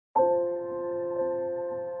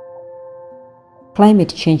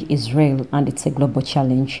Climate change is real and it's a global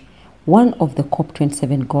challenge. One of the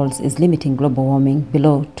COP27 goals is limiting global warming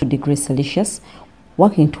below 2 degrees Celsius,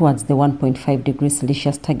 working towards the 1.5 degrees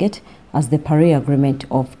Celsius target as the Paris Agreement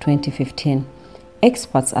of 2015.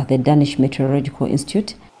 Experts at the Danish Meteorological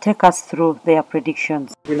Institute take us through their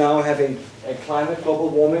predictions. We now have a climate global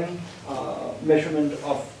warming measurement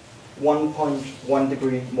of 1.1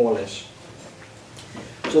 degree more or less.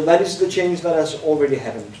 So that is the change that has already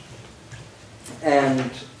happened.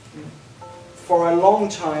 And for a long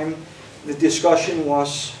time, the discussion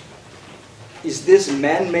was, is this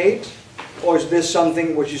man-made or is this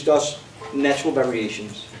something which is just natural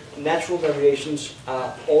variations? Natural variations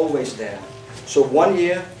are always there. So one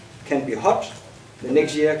year can be hot, the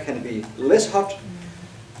next year can be less hot,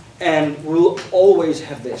 and we'll always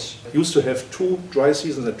have this. Used to have 2 dry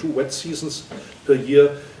seasons and 2 wet seasons per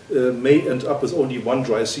year, may end up with only 1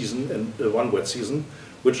 dry season and 1 wet season,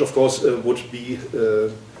 which of course would be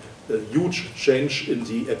a huge change in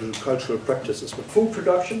the agricultural practices. Food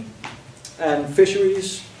production and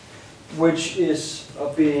fisheries, which is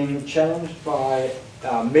being challenged by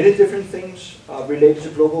many different things related to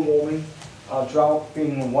global warming, drought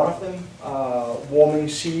being one of them. Warming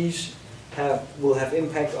seas will have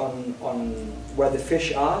impact on where the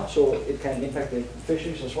fish are, so it can impact the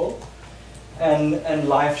fisheries as well, and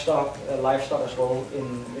livestock as well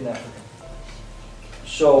in Africa.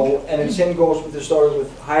 So, and the same goes with the story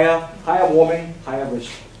with higher warming, higher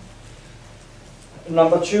risk.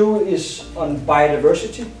 Number 2 is on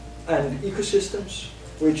biodiversity and ecosystems,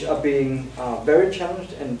 which are being very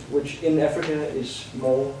challenged and which in Africa is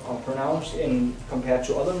more pronounced compared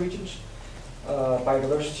to other regions.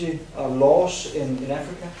 Biodiversity loss in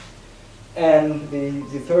Africa. And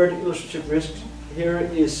the third illustrative risk here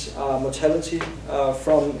is mortality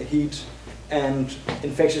from heat and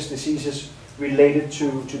infectious diseases related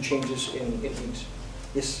to changes in heat.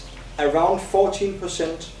 Yes, around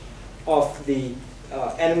 14% of the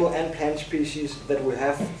animal and plant species that we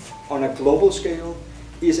have on a global scale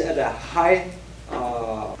is at a high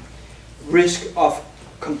risk of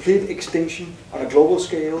complete extinction on a global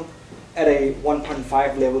scale at a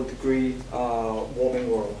 1.5 degree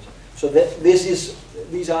warming world. So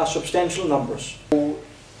these are substantial numbers. So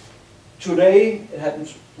today it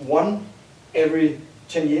happens 1 every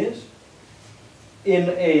 10 years. In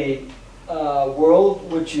a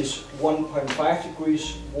world which is 1.5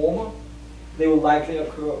 degrees warmer, they will likely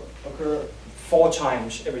occur 4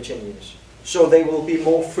 times every 10 years. So they will be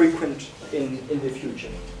more frequent in the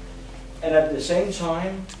future. And at the same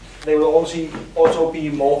time, they will also be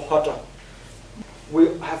more hotter. We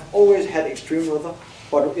have always had extreme weather,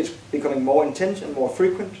 but it's becoming more intense and more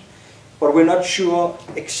frequent, but we're not sure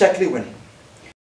exactly when.